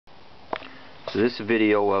So this is a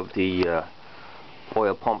video of the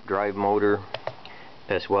oil pump drive motor,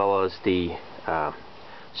 as well as the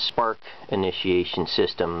spark initiation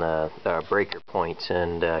system, the breaker points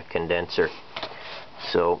and condenser.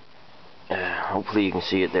 So hopefully you can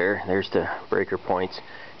see it there. There's the breaker points,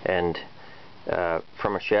 and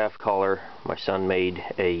from a shaft collar my son made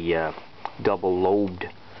a double lobed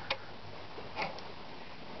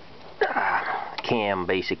cam,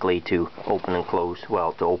 basically, to open and close,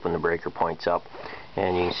 well, to open the breaker points up.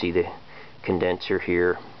 And you can see the condenser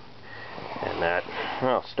here, and that,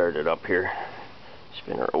 I'll start it up here,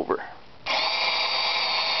 spin her over,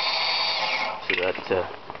 so that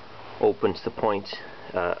opens the points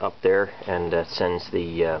up there, and sends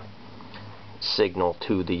the signal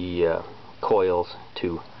to the coils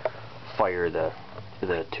to fire the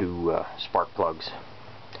two spark plugs.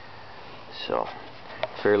 So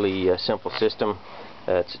fairly simple system.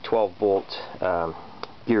 It's a 12-volt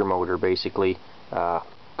gear motor, basically.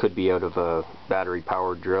 Could be out of a battery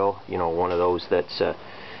powered drill, you know, one of those that's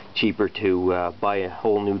cheaper to buy a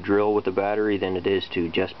whole new drill with a battery than it is to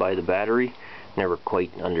just buy the battery. Never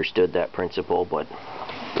quite understood that principle, but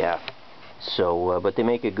yeah. So but they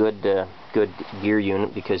make a good gear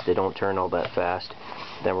unit because they don't turn all that fast.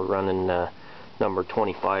 Then we're running number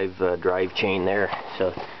 25 drive chain there,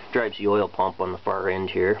 so drives the oil pump on the far end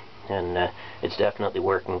here, and it's definitely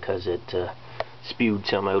working because it spewed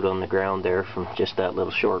some out on the ground there from just that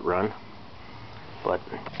little short run. But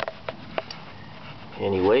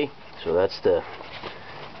anyway, so that's the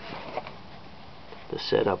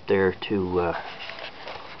setup there to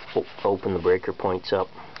open the breaker points up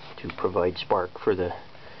to provide spark for the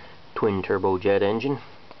twin turbojet engine.